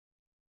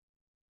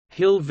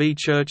Hill v.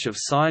 Church of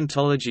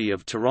Scientology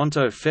of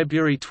Toronto,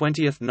 February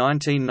 20,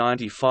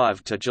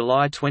 1995 to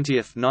July 20,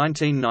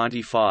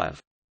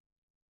 1995.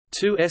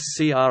 2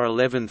 SCR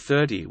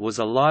 1130 was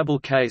a libel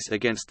case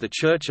against the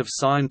Church of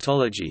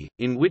Scientology,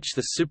 in which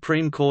the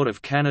Supreme Court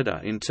of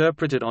Canada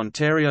interpreted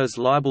Ontario's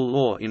libel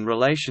law in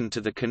relation to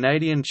the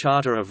Canadian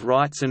Charter of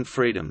Rights and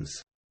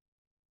Freedoms.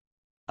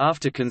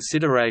 After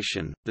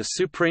consideration, the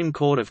Supreme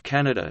Court of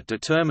Canada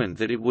determined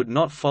that it would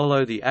not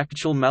follow the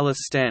actual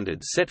malice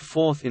standard set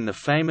forth in the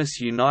famous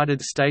United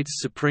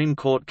States Supreme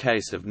Court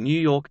case of New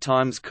York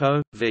Times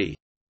Co. v.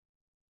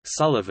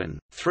 Sullivan,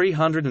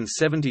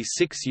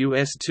 376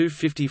 U.S.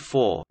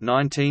 254,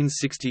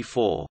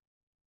 1964.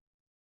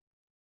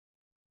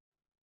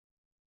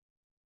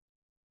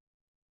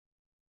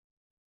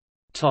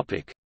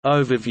 Topic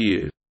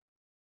overview.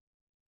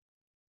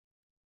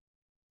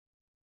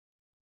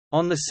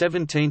 On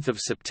 17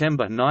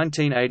 September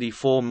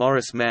 1984,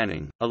 Maurice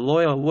Manning, a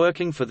lawyer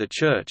working for the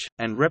Church,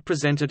 and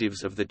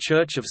representatives of the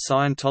Church of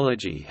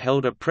Scientology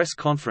held a press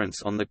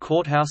conference on the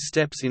courthouse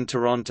steps in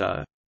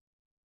Toronto.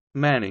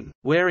 Manning,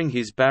 wearing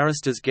his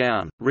barrister's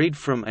gown, read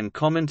from and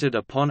commented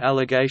upon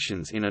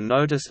allegations in a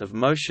notice of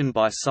motion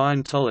by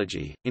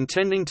Scientology,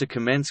 intending to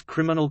commence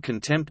criminal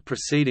contempt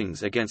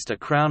proceedings against a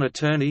Crown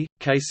attorney,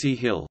 Casey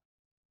Hill.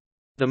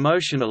 The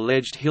motion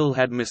alleged Hill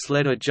had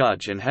misled a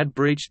judge and had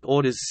breached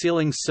orders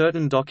sealing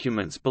certain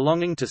documents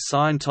belonging to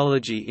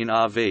Scientology in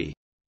R.V.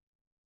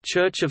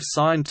 Church of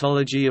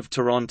Scientology of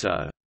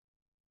Toronto.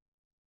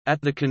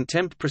 At the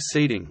contempt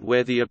proceeding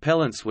where the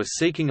appellants were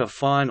seeking a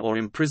fine or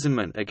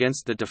imprisonment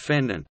against the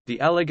defendant, the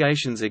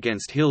allegations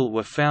against Hill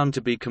were found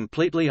to be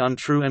completely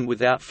untrue and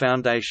without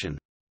foundation.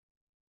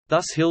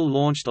 Thus Hill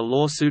launched a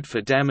lawsuit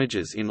for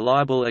damages in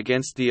libel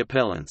against the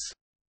appellants.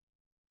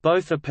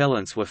 Both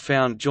appellants were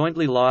found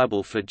jointly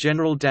liable for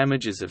general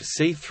damages of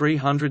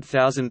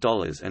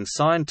 $300,000 and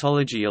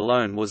Scientology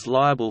alone was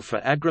liable for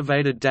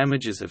aggravated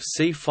damages of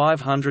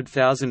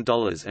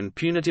 $500,000 and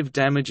punitive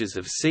damages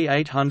of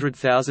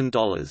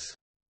 $800,000.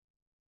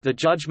 The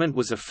judgment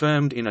was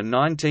affirmed in a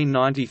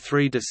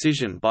 1993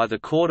 decision by the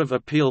Court of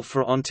Appeal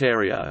for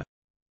Ontario.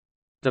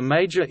 The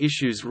major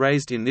issues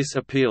raised in this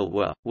appeal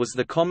were, was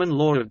the common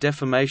law of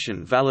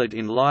defamation valid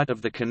in light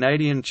of the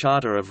Canadian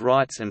Charter of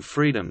Rights and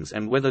Freedoms,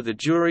 and whether the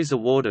jury's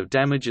award of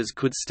damages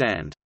could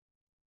stand.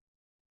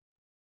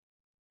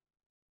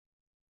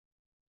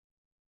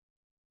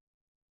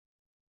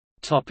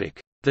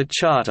 The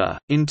Charter,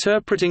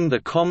 interpreting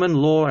the common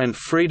law and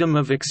freedom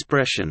of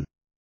expression.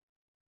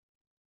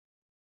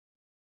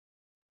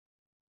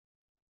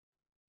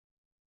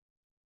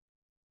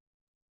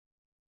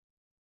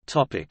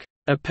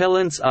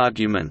 Appellants'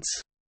 arguments.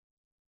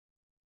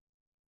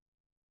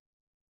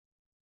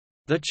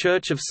 The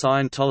Church of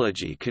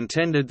Scientology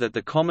contended that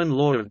the common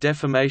law of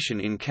defamation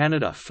in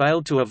Canada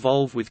failed to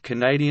evolve with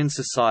Canadian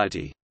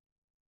society.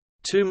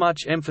 Too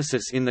much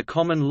emphasis in the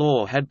common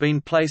law had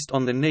been placed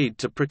on the need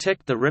to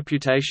protect the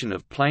reputation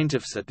of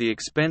plaintiffs at the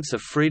expense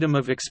of freedom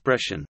of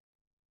expression.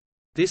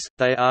 This,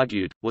 they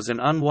argued, was an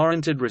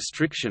unwarranted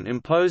restriction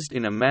imposed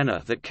in a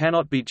manner that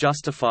cannot be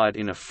justified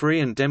in a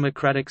free and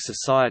democratic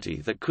society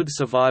that could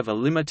survive a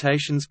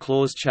limitations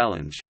clause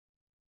challenge.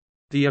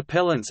 The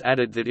appellants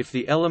added that if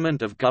the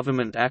element of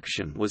government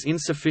action was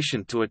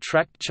insufficient to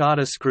attract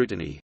charter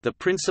scrutiny, the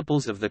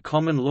principles of the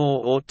common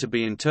law ought to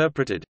be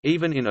interpreted,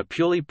 even in a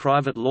purely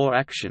private law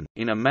action,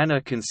 in a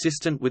manner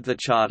consistent with the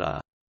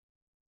Charter.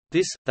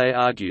 This, they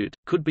argued,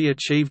 could be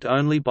achieved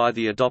only by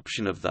the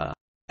adoption of the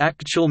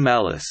actual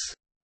malice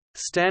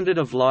standard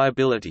of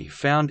liability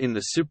found in the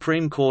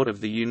Supreme Court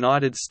of the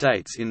United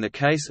States in the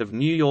case of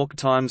New York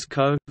Times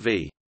Co.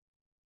 v.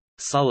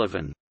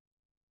 Sullivan.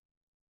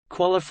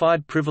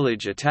 Qualified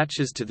privilege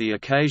attaches to the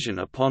occasion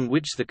upon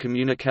which the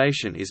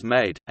communication is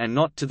made, and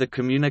not to the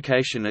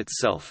communication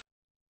itself.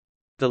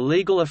 The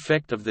legal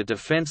effect of the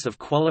defense of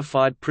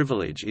qualified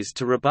privilege is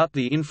to rebut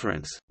the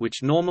inference,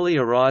 which normally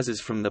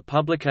arises from the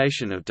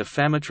publication of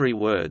defamatory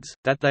words,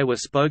 that they were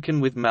spoken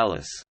with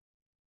malice.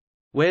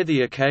 Where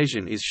the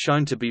occasion is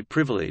shown to be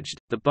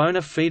privileged, the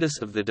bona fides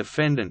of the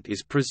defendant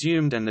is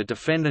presumed and the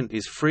defendant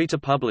is free to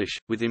publish,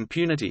 with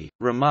impunity,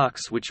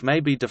 remarks which may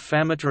be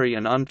defamatory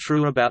and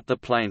untrue about the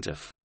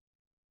plaintiff.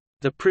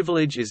 The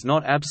privilege is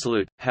not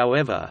absolute,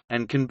 however,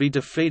 and can be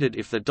defeated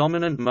if the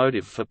dominant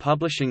motive for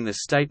publishing the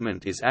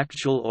statement is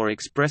actual or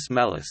express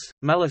malice.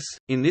 Malice,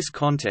 in this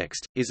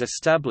context, is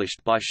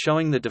established by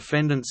showing the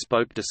defendant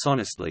spoke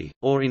dishonestly,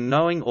 or in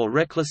knowing or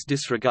reckless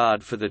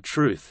disregard for the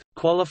truth.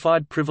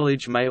 Qualified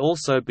privilege may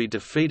also be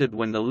defeated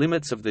when the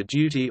limits of the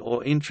duty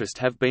or interest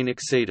have been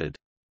exceeded.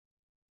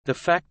 The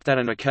fact that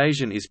an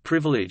occasion is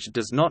privileged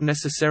does not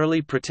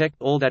necessarily protect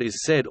all that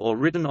is said or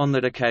written on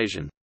that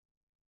occasion.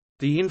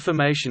 The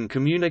information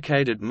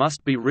communicated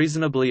must be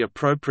reasonably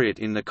appropriate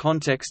in the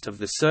context of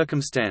the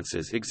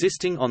circumstances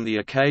existing on the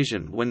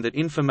occasion when that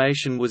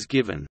information was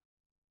given.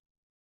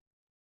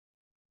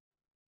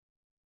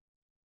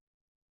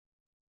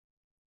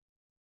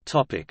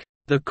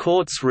 The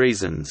court's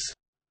reasons.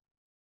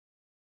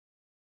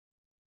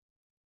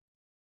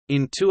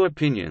 In two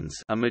opinions,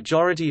 a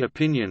majority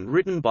opinion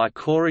written by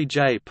Corey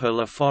J.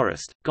 Perla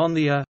Forrest,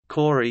 Gonthier,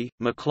 Corey,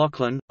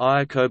 McLaughlin,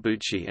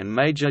 Iacobucci and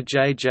Major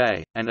J.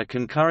 J., and a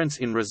concurrence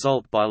in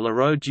result by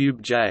Leroux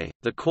Dube J.,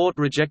 the court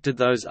rejected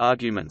those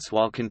arguments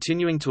while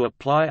continuing to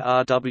apply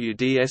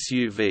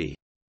RWDSU v.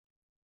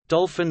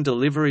 Dolphin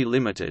Delivery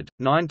Limited,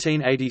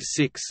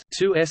 1986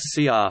 2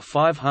 SCR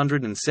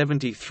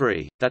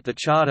 573, that the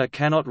Charter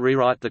cannot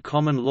rewrite the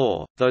common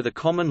law, though the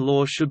common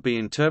law should be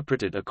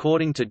interpreted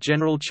according to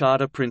general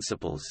Charter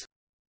principles.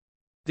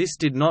 This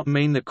did not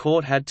mean the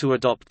court had to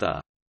adopt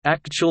the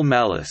actual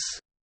malice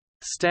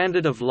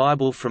standard of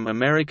libel from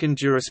American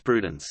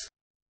jurisprudence.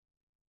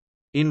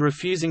 In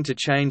refusing to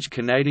change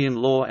Canadian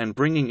law and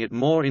bringing it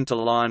more into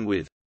line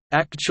with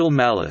actual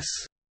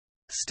malice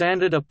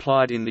standard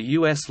applied in the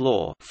U.S.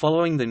 law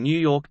following the New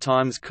York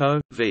Times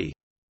Co. v.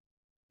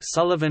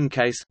 Sullivan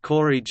case,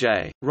 Corey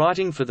J.,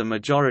 writing for the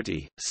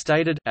majority,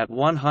 stated at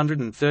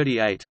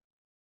 138,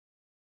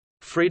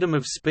 "Freedom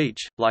of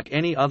speech, like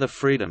any other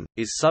freedom,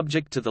 is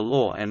subject to the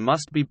law and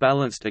must be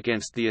balanced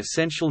against the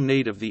essential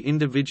need of the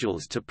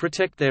individuals to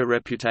protect their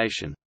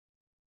reputation."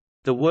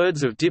 The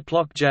words of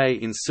Diplock J.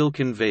 in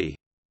Silkin v.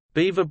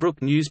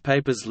 Beaverbrook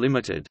Newspapers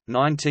Limited,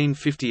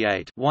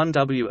 1958 1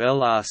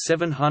 WLR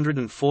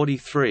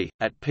 743,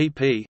 at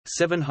pp.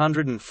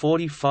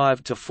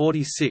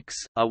 745–46,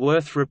 are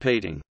worth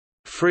repeating.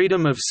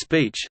 Freedom of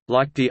speech,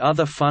 like the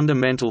other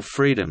fundamental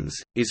freedoms,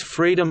 is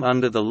freedom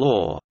under the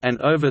law, and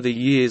over the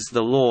years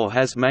the law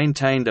has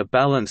maintained a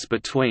balance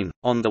between,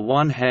 on the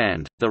one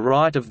hand, the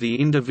right of the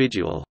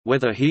individual,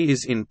 whether he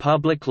is in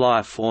public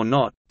life or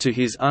not, to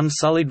his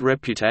unsullied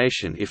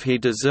reputation if he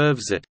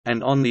deserves it,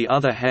 and on the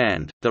other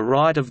hand, the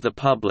right of the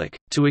public,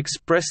 to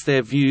express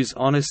their views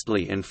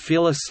honestly and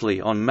fearlessly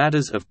on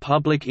matters of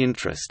public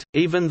interest,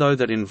 even though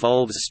that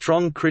involves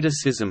strong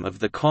criticism of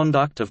the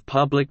conduct of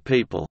public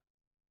people.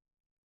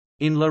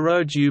 In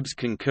Leroux Dube's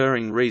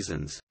concurring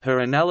reasons, her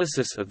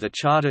analysis of the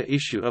Charter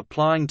issue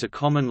applying to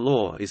common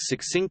law is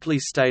succinctly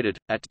stated,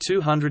 at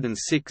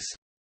 206.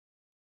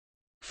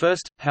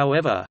 First,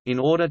 however, in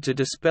order to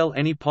dispel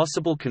any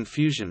possible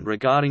confusion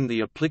regarding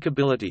the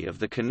applicability of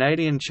the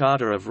Canadian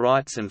Charter of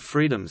Rights and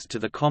Freedoms to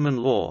the common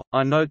law,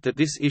 I note that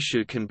this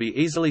issue can be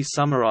easily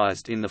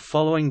summarized in the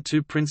following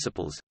two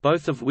principles,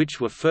 both of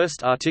which were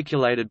first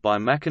articulated by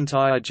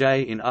McIntyre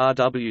J. in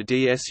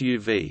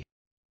RWDSU v.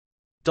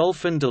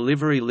 Dolphin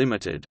Delivery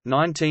Limited,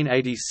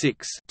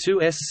 1986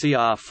 2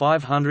 SCR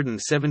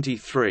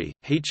 573.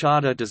 He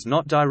Charter does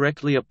not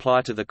directly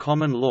apply to the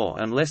common law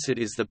unless it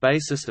is the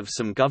basis of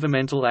some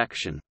governmental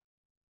action.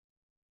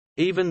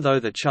 Even though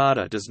the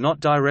Charter does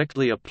not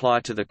directly apply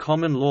to the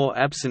common law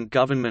absent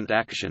government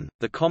action,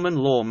 the common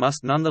law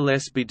must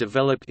nonetheless be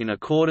developed in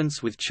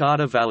accordance with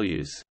Charter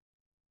values.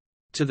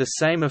 To the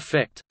same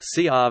effect,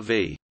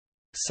 CRV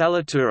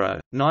Salaturo,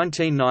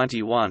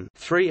 1991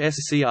 3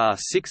 SCR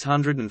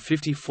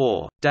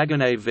 654,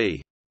 Dagonet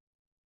v.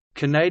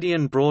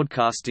 Canadian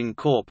Broadcasting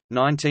Corp.,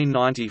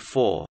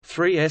 1994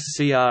 3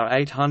 SCR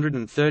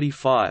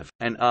 835,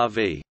 and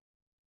R.V.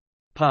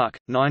 Park,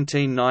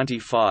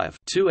 1995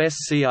 2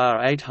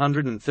 SCR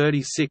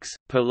 836,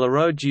 per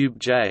Leroux Dube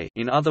J.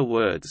 In other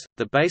words,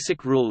 the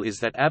basic rule is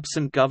that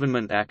absent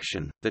government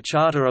action, the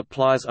Charter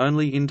applies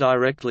only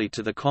indirectly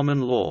to the common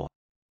law.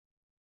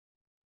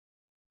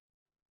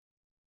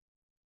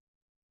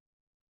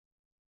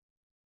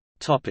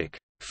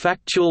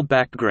 Factual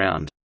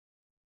background.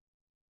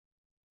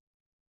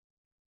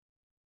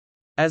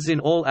 As in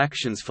all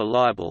actions for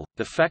libel,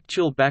 the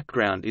factual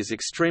background is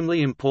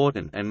extremely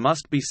important and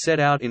must be set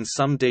out in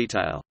some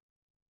detail.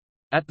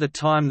 At the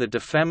time the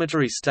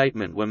defamatory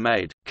statement were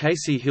made,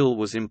 Casey Hill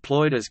was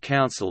employed as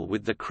counsel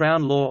with the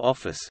Crown Law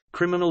Office,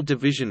 Criminal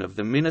Division of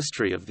the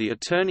Ministry of the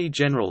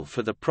Attorney-General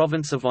for the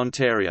Province of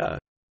Ontario.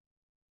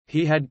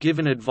 He had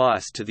given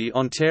advice to the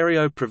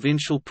Ontario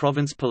Provincial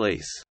Province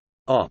Police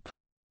 (OP)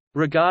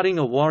 regarding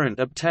a warrant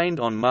obtained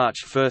on March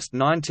 1,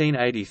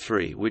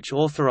 1983 which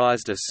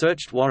authorized a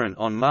searched warrant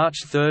on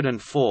March 3 and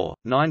 4,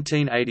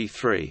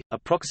 1983.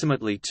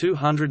 Approximately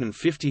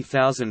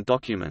 250,000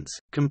 documents,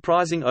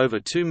 comprising over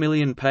 2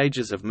 million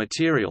pages of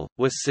material,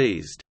 were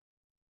seized.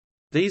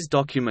 These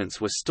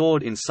documents were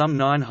stored in some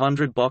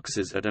 900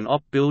 boxes at an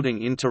OP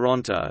building in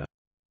Toronto.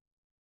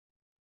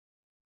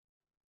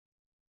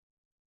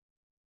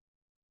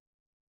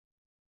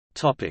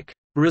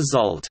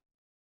 Result.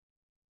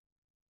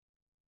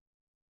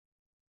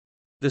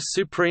 The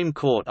Supreme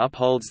Court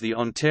upholds the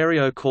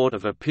Ontario Court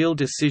of Appeal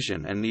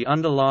decision and the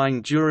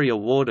underlying jury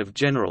award of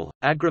general,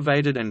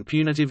 aggravated and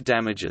punitive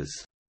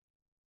damages.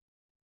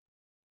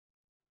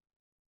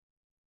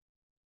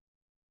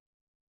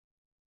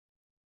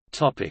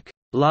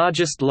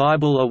 Largest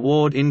libel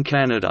award in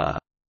Canada.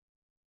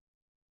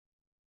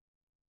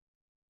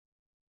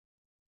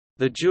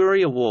 The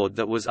jury award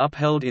that was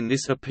upheld in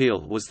this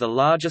appeal was the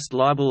largest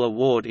libel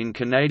award in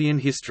Canadian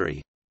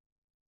history.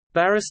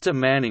 Barrister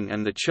Manning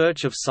and the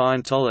Church of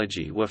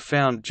Scientology were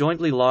found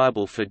jointly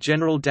liable for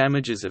general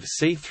damages of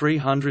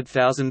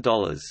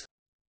 $300,000.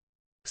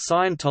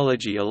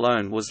 Scientology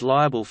alone was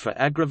liable for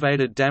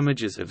aggravated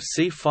damages of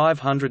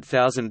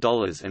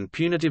 $500,000 and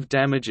punitive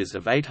damages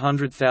of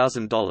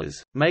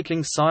 $800,000,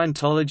 making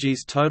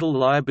Scientology's total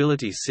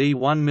liability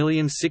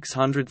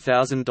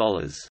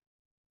 $1,600,000.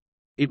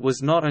 It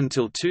was not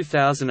until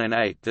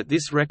 2008 that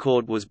this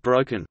record was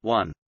broken.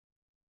 1.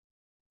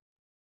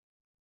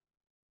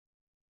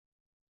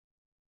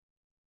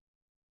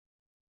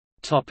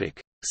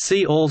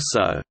 See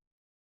also: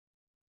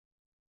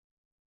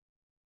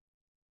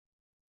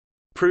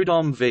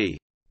 Prudhomme v.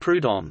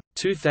 Prudhomme,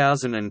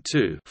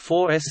 2002,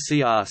 4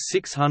 SCR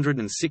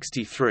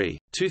 663,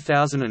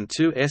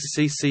 2002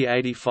 SCC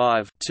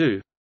 85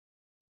 2.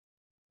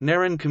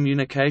 Nerin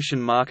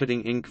Communication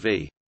Marketing Inc.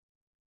 v.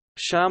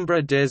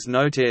 Chambre des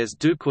Notaires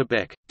du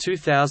Québec,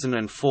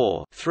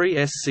 2004,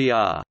 3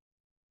 SCR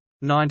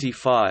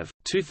 95,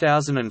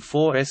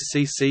 2004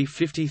 SCC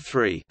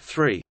 53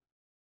 3.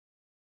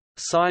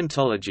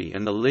 Scientology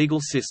and the legal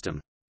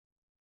system.